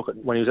 if you look at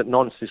when he was at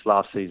Nantes this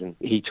last season,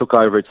 he took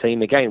over a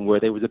team again where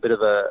there was a bit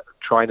of a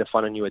trying to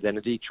find a new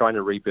identity, trying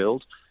to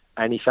rebuild.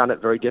 And he found it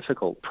very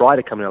difficult. Prior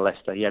to coming to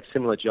Leicester, he had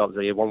similar jobs.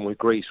 He had one with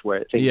Greece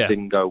where things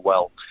didn't go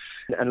well.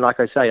 And like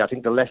I say, I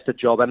think the Leicester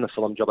job and the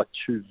Fulham job are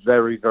two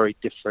very, very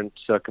different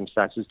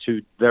circumstances,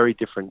 two very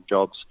different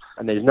jobs.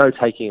 And there's no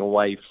taking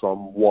away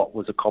from what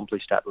was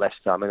accomplished at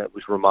Leicester. I mean, it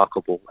was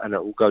remarkable, and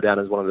it will go down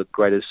as one of the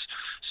greatest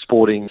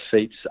sporting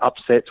feats,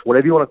 upsets,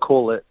 whatever you want to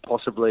call it,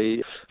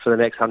 possibly for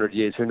the next 100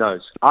 years, who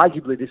knows.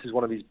 Arguably, this is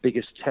one of his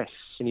biggest tests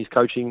in his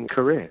coaching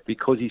career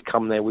because he's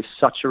come there with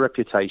such a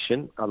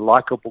reputation, a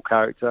likeable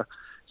character,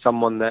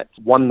 someone that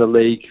won the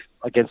league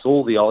against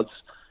all the odds,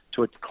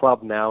 to a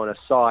club now and a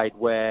side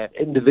where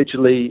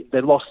individually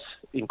they're lost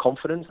in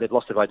confidence, they've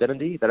lost their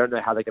identity, they don't know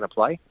how they're going to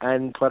play.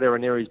 And Claudio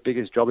Ranieri's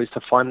biggest job is to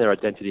find their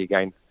identity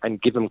again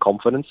and give them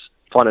confidence,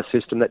 find a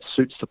system that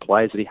suits the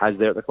players that he has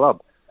there at the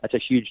club. That's a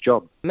huge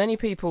job. Many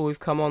people who've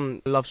come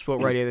on Love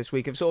Sport Radio this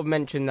week have sort of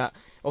mentioned that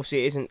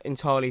obviously it isn't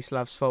entirely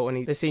Slav's fault,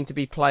 and there seem to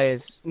be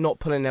players not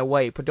pulling their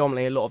weight,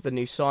 predominantly a lot of the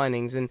new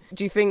signings. And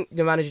do you think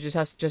the manager just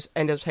has to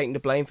end up taking the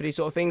blame for these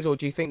sort of things, or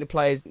do you think the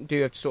players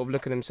do have to sort of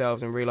look at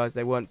themselves and realise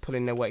they weren't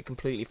pulling their weight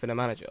completely for the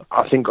manager?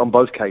 I think on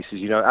both cases,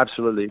 you know,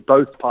 absolutely.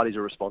 Both parties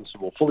are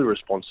responsible, fully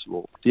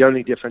responsible. The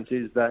only difference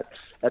is that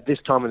at this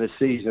time of the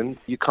season,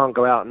 you can't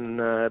go out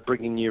and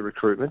bring in new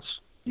recruitments.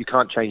 You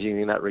can't change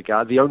anything in that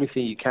regard. The only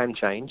thing you can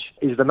change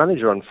is the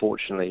manager,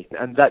 unfortunately.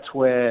 And that's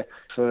where,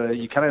 for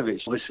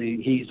Jukanovic,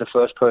 obviously, he's the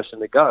first person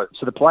to go.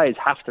 So the players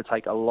have to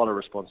take a lot of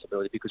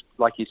responsibility because,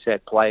 like you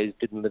said, players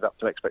didn't live up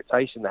to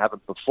expectation. They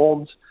haven't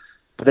performed.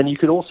 But then you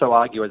could also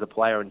argue as a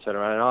player and turn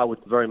around, and I would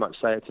very much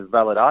say it's a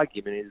valid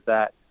argument, is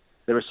that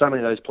there are so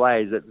many of those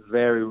players that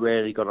very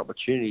rarely got an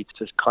opportunity to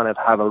just kind of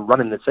have a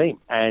run in the team,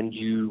 and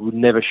you were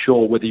never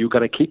sure whether you were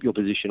going to keep your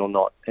position or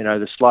not. You know,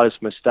 the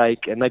slightest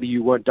mistake, and maybe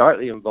you weren't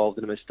directly involved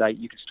in a mistake,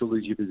 you could still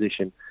lose your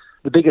position.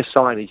 The biggest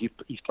sign is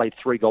he's played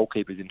 3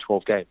 goalkeepers in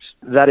 12 games.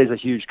 That is a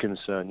huge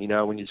concern, you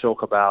know, when you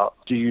talk about,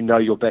 do you know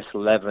your best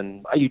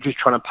 11? Are you just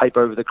trying to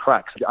paper over the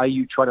cracks? Are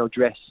you trying to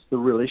address the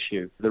real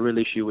issue? The real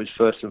issue was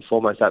first and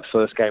foremost that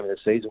first game of the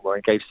season where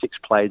he gave 6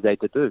 players their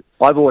debut.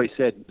 I've always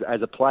said,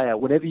 as a player,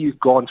 whenever you've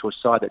gone to a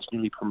side that's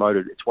newly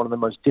promoted, it's one of the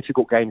most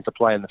difficult games to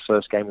play in the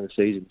first game of the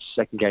season,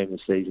 second game of the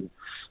season,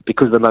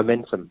 because of the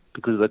momentum,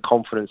 because of the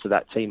confidence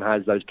that team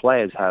has, those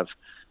players have.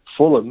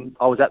 Fulham,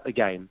 I was at the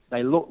game.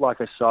 They looked like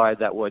a side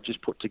that were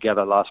just put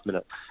together last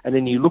minute. And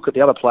then you look at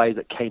the other players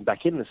that came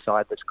back in the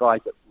side, those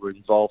guys that were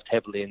involved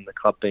heavily in the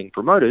club being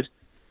promoted,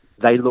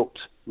 they looked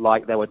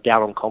like they were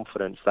down on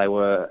confidence. They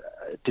were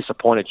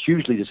disappointed,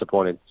 hugely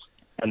disappointed.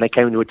 And they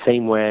came into a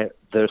team where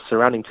the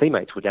surrounding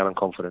teammates were down on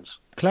confidence.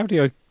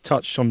 Claudio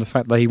touched on the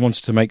fact that he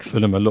wanted to make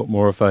Fulham a lot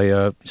more of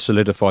a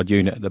solidified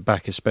unit at the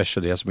back,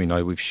 especially as we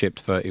know we've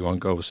shipped 31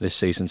 goals this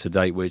season to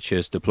date, which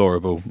is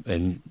deplorable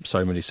in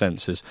so many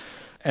senses.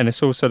 And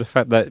it's also the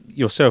fact that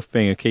yourself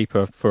being a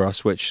keeper for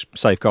us, which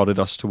safeguarded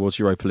us towards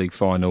Europa League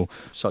final,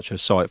 such a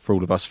sight for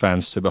all of us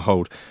fans to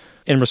behold.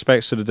 In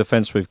respects to the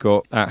defence we've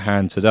got at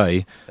hand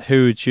today,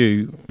 who would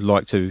you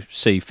like to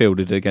see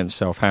fielded against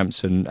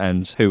Southampton,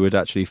 and who would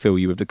actually fill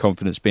you with the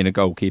confidence being a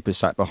goalkeeper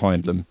sat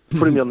behind them?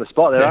 Putting me on the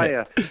spot there,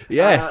 are you?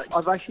 Yes.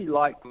 I've actually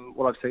liked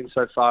what I've seen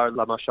so far at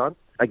La Marchand.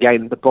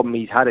 Again, the problem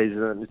he's had is,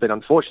 and it's been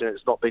unfortunate,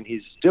 it's not been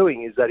his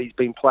doing, is that he's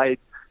been played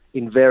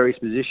in various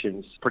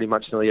positions pretty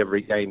much nearly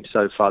every game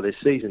so far this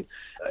season.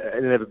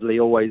 Inevitably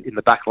always in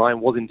the back line,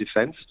 was in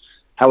defence.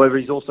 However,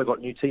 he's also got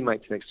new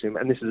teammates next to him,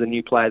 and this is a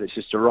new player that's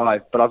just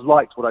arrived. But I've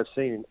liked what I've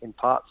seen in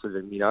parts of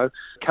him, you know.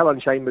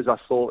 Callum Chambers, I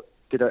thought,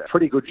 did a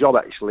pretty good job,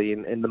 actually,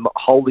 in the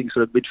holding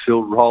sort of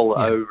midfield role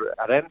over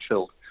at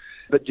Anfield.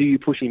 But do you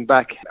push him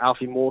back?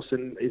 Alfie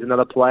Mawson is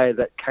another player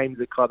that came to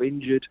the club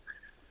injured,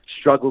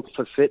 struggled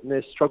for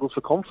fitness, struggled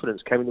for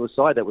confidence, came into a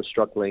side that was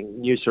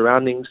struggling. New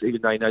surroundings, even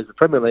though he knows the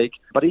Premier League,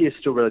 but he is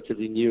still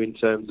relatively new in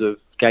terms of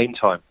game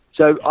time.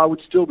 So I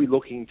would still be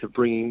looking to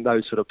bring in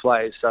those sort of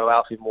players. So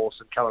Alfie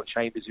Mawson, Callum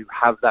Chambers, who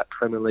have that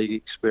Premier League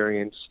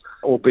experience,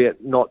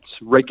 albeit not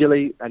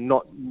regularly and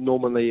not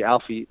normally.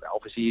 Alfie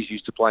obviously is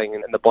used to playing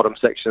in the bottom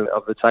section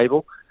of the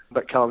table,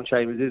 but Callum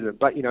Chambers isn't.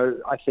 But, you know,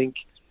 I think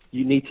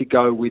you need to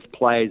go with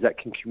players that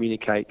can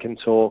communicate, can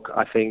talk.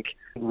 I think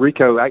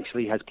Rico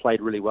actually has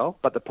played really well,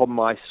 but the problem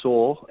I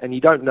saw, and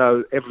you don't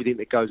know everything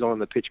that goes on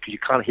the pitch because you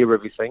can't hear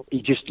everything,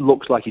 he just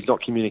looks like he's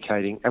not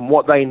communicating. And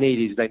what they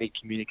need is they need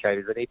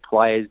communicators. They need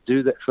players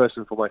do that first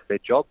and foremost their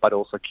job, but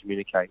also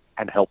communicate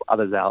and help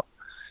others out.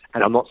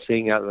 And I'm not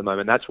seeing that at the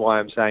moment. That's why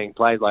I'm saying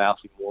players like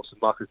Alfie Mawson,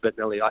 Marcus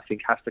Bettinelli, I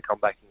think has to come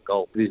back in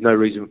goal. There's no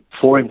reason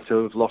for him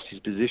to have lost his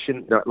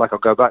position. Like I'll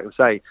go back and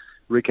say,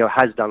 Rico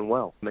has done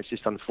well. It's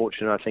just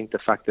unfortunate, I think, the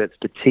fact that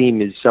the team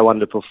is so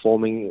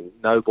underperforming,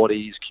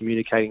 nobody's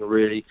communicating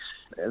really,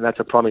 and that's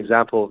a prime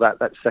example of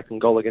that second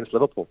goal against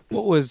Liverpool.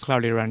 What was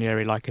Claudio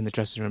Ranieri like in the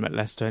dressing room at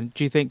Leicester, and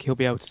do you think he'll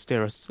be able to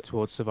steer us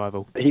towards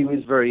survival? He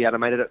was very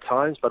animated at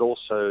times, but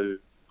also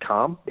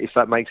calm, if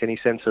that makes any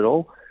sense at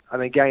all.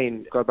 And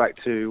again, go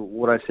back to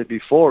what I said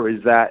before,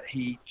 is that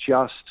he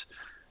just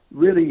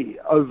really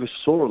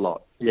oversaw a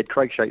lot. He had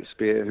Craig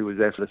Shakespeare, who was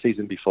there for the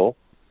season before,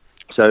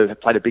 so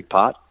played a big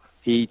part.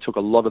 He took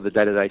a lot of the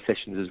day-to-day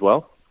sessions as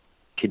well,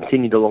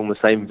 continued along the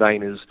same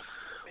vein as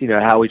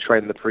how we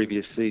trained the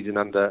previous season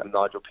under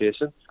Nigel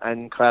Pearson.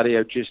 And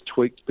Claudio just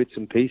tweaked bits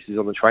and pieces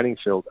on the training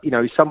field. He's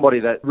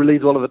somebody that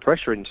relieved a lot of the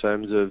pressure in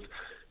terms of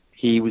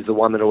he was the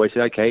one that always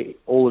said, okay,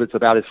 all that it's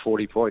about is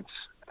 40 points.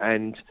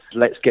 And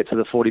let's get to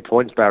the 40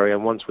 points barrier.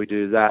 And once we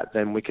do that,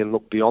 then we can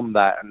look beyond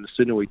that. And the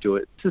sooner we do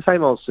it, it's the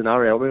same old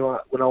scenario. I mean,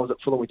 when I was at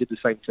Fulham, we did the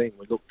same thing.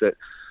 We looked at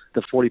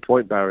the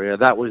 40-point barrier.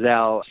 That was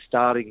our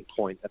starting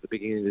point at the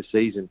beginning of the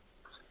season.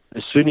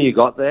 The sooner you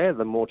got there,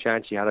 the more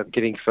chance you had of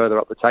getting further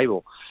up the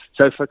table.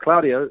 So for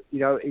Claudio,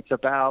 it's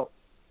about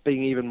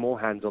being even more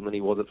hands-on than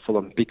he was at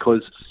Fulham,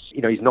 because,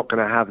 he's not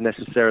going to have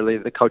necessarily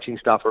the coaching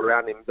staff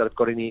around him that have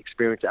got any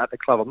experience at the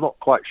club. I'm not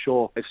quite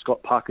sure if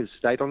Scott Parker's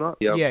stayed or not.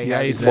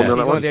 Yeah, he's one of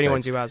the only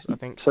ones who has, I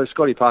think. So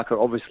Scotty Parker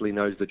obviously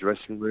knows the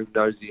dressing room,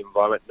 knows the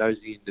environment, knows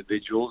the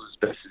individuals as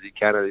best as he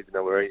can, even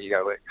though we're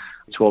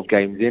 12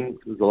 games in.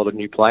 There's a lot of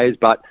new players,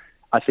 but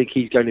I think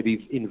he's going to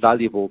be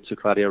invaluable to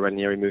Claudio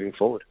Ranieri moving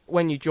forward.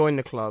 When you joined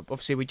the club,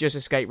 obviously we just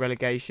escaped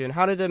relegation.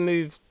 How did the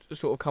move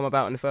sort of come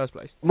about in the first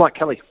place? Mike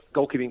Kelly,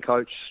 goalkeeping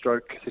coach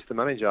stroke assistant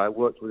manager. I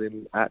worked with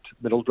him at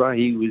Middlesbrough.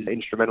 He was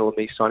instrumental in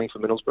me signing for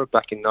Middlesbrough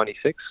back in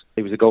 '96.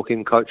 He was a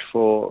goalkeeping coach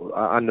for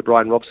under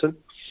Brian Robson.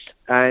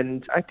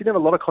 And I didn't have a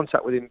lot of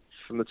contact with him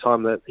from the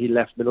time that he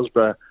left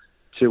Middlesbrough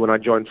to when I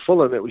joined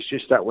Fulham. It was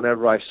just that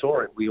whenever I saw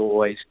him, we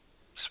always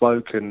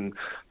spoke and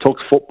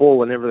talked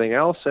football and everything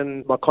else,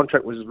 and my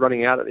contract was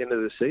running out at the end of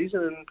the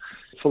season, and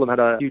Fulham had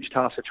a huge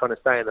task of trying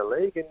to stay in the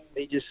league, and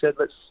he just said,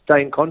 let's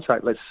stay in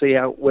contact, let's see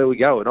where we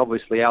go, and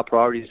obviously our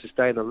priority is to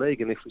stay in the league,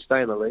 and if we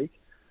stay in the league,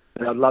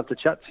 then I'd love to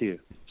chat to you.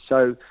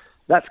 So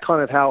that's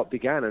kind of how it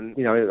began, and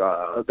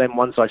then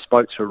once I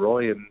spoke to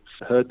Roy and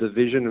heard the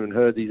vision and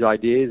heard these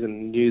ideas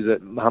and knew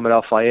that Mohamed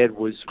Al Fayed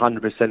was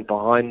 100%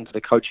 behind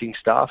the coaching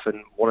staff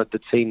and wanted the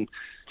team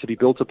to be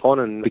built upon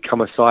and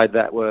become a side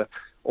that were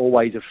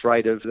always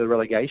afraid of the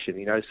relegation,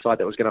 a side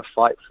that was going to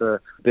fight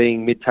for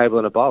being mid-table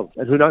and above.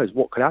 And who knows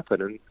what could happen.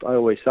 And I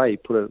always say,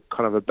 put a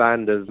kind of a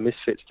band of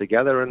misfits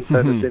together and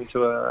turn us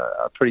into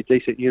a pretty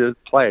decent unit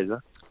of players.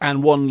 Huh?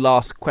 And one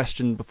last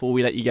question before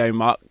we let you go,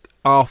 Mark.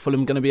 Are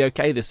Fulham going to be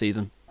okay this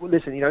season? Well,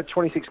 listen,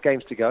 26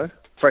 games to go.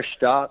 Fresh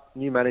start,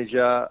 new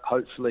manager.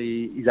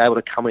 Hopefully he's able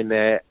to come in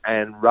there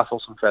and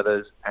ruffle some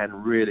feathers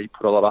and really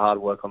put a lot of hard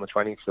work on the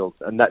training field.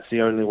 And that's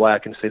the only way I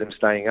can see them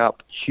staying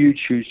up. Huge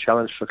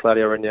challenge for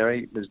Claudio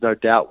Ranieri. There's no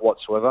doubt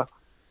whatsoever.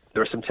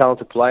 There are some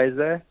talented players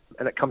there,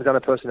 and it comes down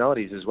to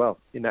personalities as well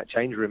in that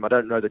change room. I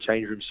don't know the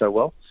change room so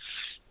well.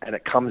 And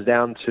it comes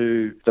down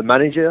to the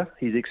manager,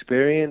 his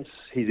experience,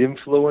 his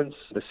influence,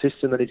 the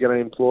system that he's going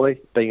to employ,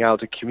 being able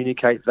to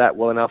communicate that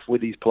well enough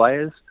with his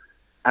players,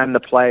 and the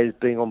players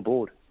being on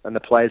board, and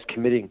the players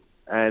committing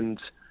and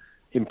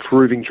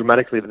improving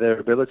dramatically their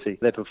ability,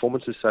 their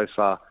performances so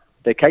far.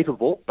 They're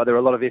capable, but there are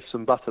a lot of ifs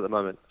and buts at the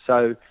moment.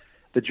 So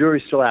the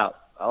jury's still out.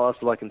 That's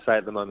all I can say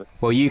at the moment.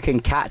 Well, you can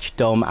catch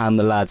Dom and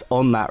the lads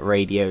on that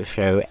radio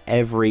show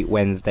every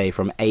Wednesday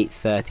from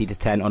 8:30 to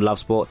 10 on Love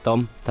Sport.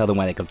 Dom, tell them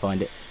where they can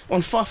find it. On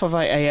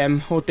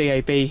 558am or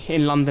DAB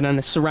in London and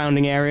the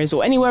surrounding areas,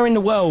 or anywhere in the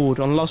world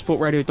on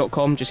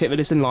lovesportradio.com. Just hit the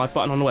Listen Live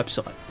button on the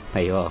website.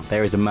 There you are.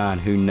 There is a man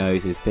who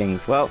knows his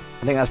things. Well,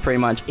 I think that's pretty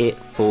much it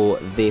for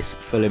this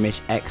Fulhamish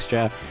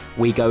Extra.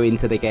 We go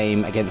into the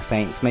game against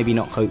Saints, maybe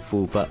not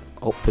hopeful, but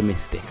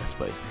optimistic, I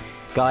suppose.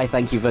 Guy,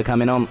 thank you for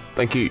coming on.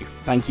 Thank you.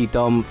 Thank you,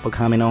 Dom, for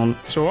coming on.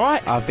 It's all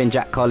right. I've been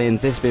Jack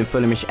Collins. This has been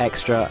Fulhamish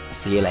Extra.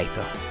 See you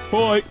later.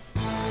 Bye.